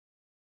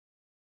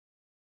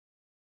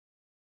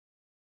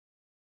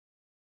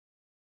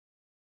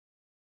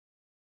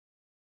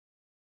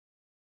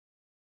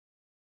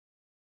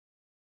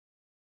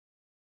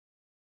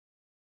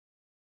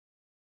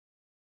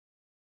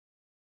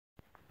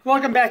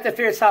Welcome back to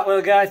Fierce Hot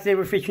Wheel, guys. Today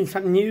we're featuring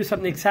something new,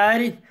 something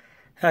exciting.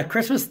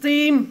 Christmas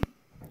theme.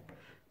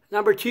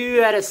 Number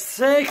 2 out of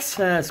 6,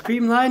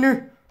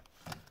 Screamliner.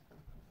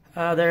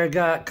 There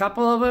got a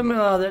couple of them.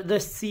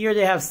 This year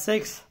they have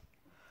 6.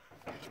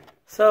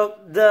 So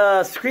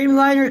the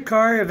Screamliner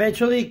car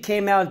eventually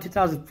came out in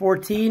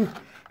 2014,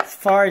 as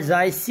far as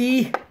I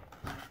see.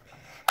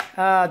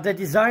 The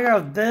designer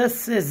of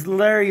this is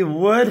Larry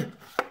Wood.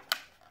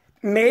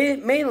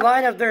 Main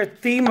line of their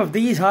theme of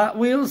these Hot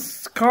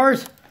Wheels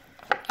cars,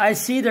 I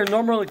see they're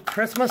normally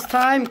Christmas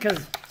time,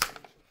 because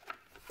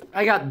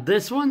I got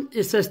this one.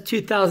 It says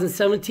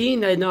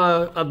 2017. I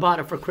know I bought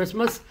it for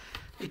Christmas.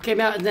 It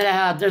came out, and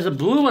then there's a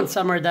blue one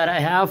somewhere that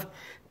I have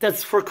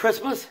that's for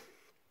Christmas.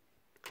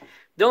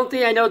 The only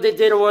thing I know they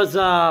did was,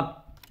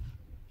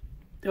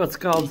 what's it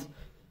called?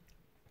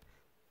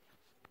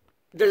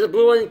 There's a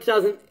blue one in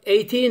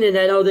 2018, and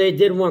I know they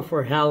did one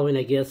for Halloween,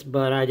 I guess,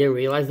 but I didn't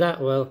realize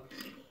that. Well,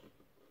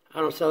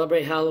 I don't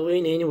celebrate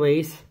Halloween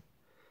anyways.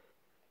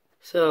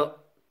 So,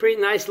 pretty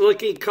nice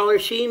looking color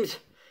schemes.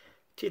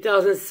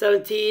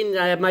 2017,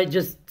 I might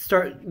just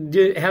start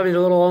having a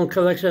little own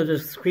collection of the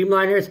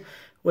Screamliners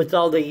with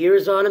all the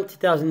years on them.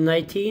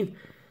 2019.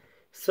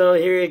 So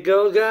here you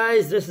go,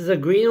 guys. This is a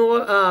green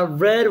one,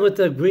 red with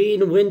the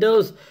green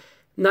windows.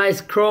 Nice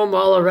chrome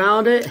all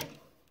around it.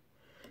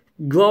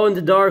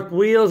 Glow-in-the-dark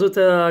wheels with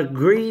a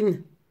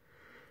green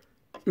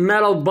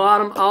metal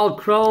bottom, all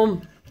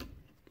chrome.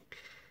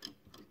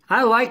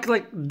 I like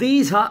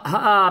these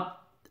Hot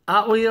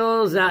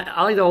Wheels.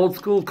 I like the old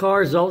school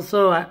cars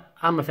also.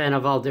 I'm a fan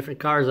of all different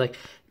cars, like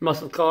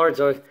muscle cars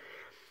or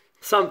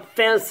some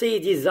fancy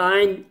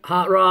design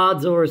hot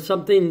rods, or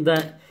something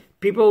that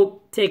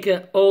people take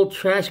old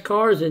trash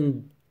cars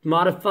and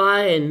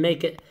modify and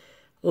make it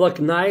look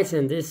nice.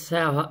 And this is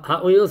how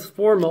Hot Wheels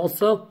form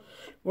also.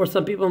 Or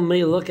some people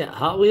may look at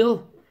Hot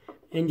Wheel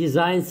and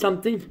design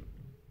something.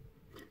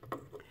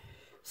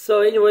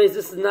 So anyways,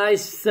 this is a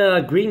nice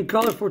green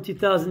color for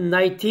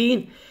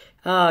 2019.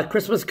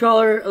 Christmas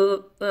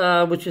color,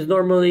 which is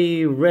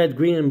normally red,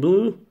 green, and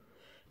blue.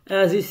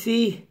 As you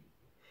see,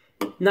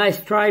 nice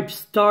stripes,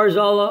 stars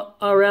all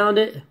around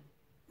it.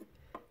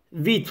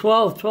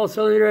 V12,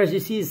 12-cylinder, as you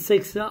see,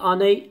 6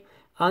 on 8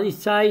 on each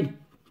side.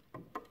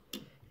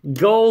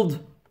 Gold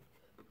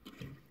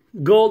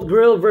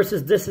grill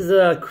versus this is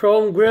a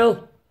chrome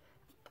grill.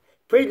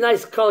 Pretty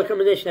nice color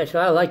combination,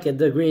 actually. I like it,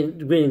 the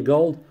green and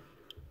gold.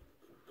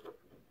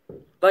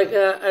 Like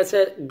I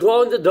said,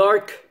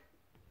 glow-in-the-dark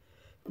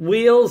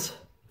wheels,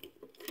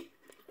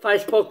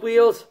 5-spoke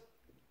wheels,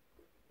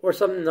 or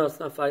something. No, it's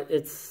not 5.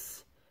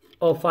 It's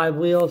 5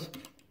 wheels.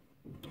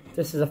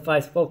 This is a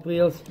 5-spoke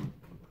wheels.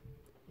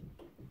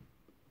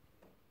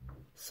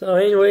 So,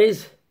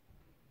 anyways,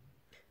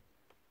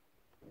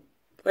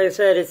 like I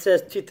said, it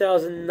says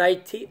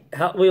 2019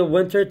 Hot Wheel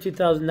Winter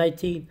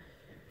 2019.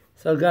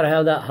 So, gotta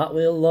have that Hot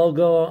Wheel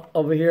logo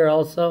over here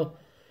also,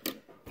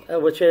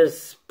 which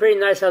is pretty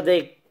nice how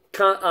they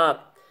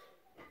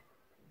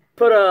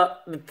put a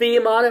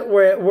theme on it,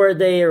 where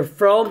they are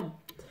from,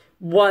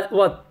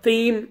 what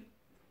theme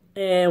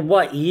and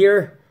what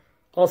year.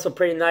 Also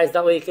pretty nice.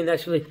 That way you can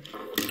actually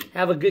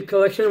have a good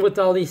collection with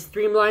all these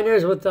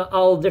Screamliners with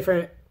all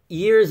different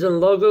years and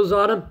logos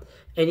on them,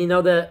 and you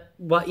know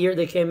what year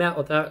they came out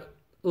without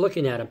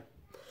looking at them.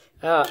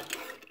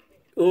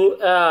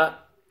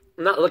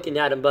 Not looking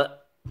at them,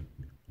 but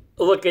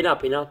looking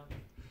up, you know.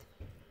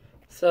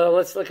 So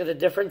let's look at the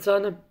difference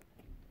on them.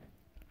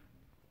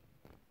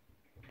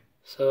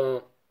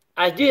 So,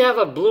 I do have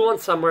a blue one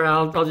somewhere.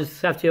 I'll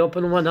just have to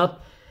open one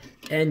up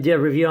and do a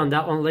review on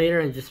that one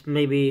later. And just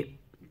maybe,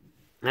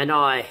 I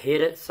know I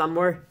hid it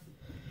somewhere.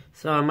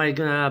 So, I might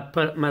gonna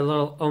put my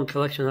little own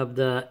collection of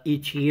the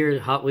each year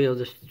Hot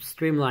Wheels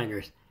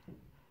Screamliners.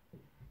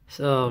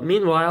 So,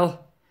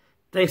 meanwhile,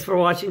 thanks for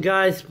watching,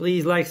 guys.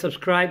 Please like,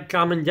 subscribe,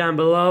 comment down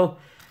below.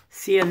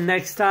 See you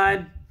next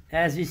time.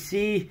 As you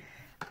see,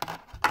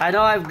 I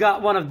know I've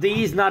got one of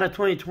these, not a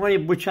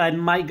 2020, which I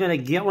might gonna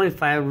get one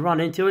if I run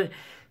into it.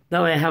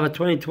 That way I have a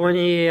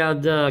 2020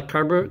 the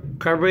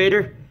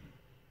carburetor,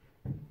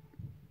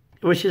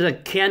 which is a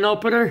can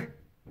opener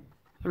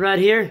right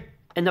here,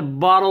 and the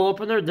bottle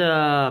opener,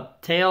 the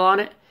tail on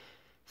it.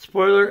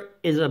 Spoiler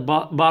is a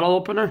bottle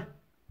opener.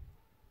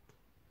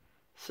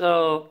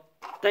 So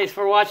thanks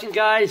for watching,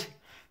 guys.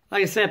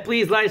 Like I said,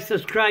 please like,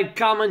 subscribe,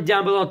 comment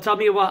down below. Tell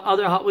me what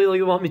other Hot Wheel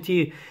you want me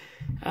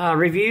to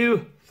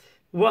review.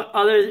 What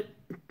other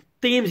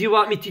themes you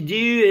want me to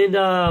do. And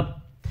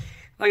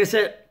like I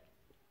said,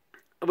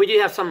 we do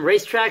have some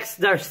racetracks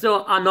that are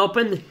still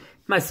unopened.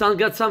 My son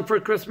got some for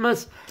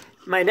Christmas.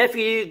 My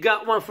nephew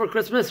got one for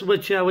Christmas,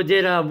 which we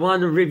did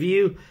one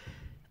review,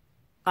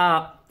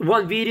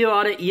 one video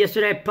on it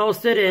yesterday. I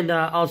posted, and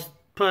I'll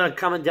put a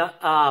comment down,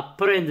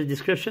 put it in the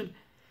description,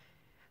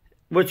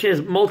 which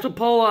is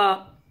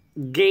multiple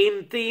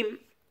game theme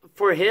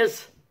for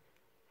his.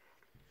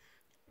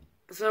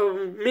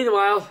 So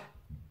meanwhile,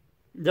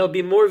 there'll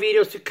be more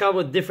videos to come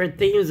with different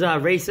themes,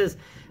 races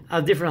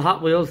of different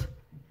Hot Wheels.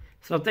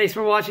 So thanks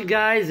for watching,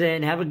 guys,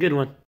 and have a good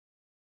one.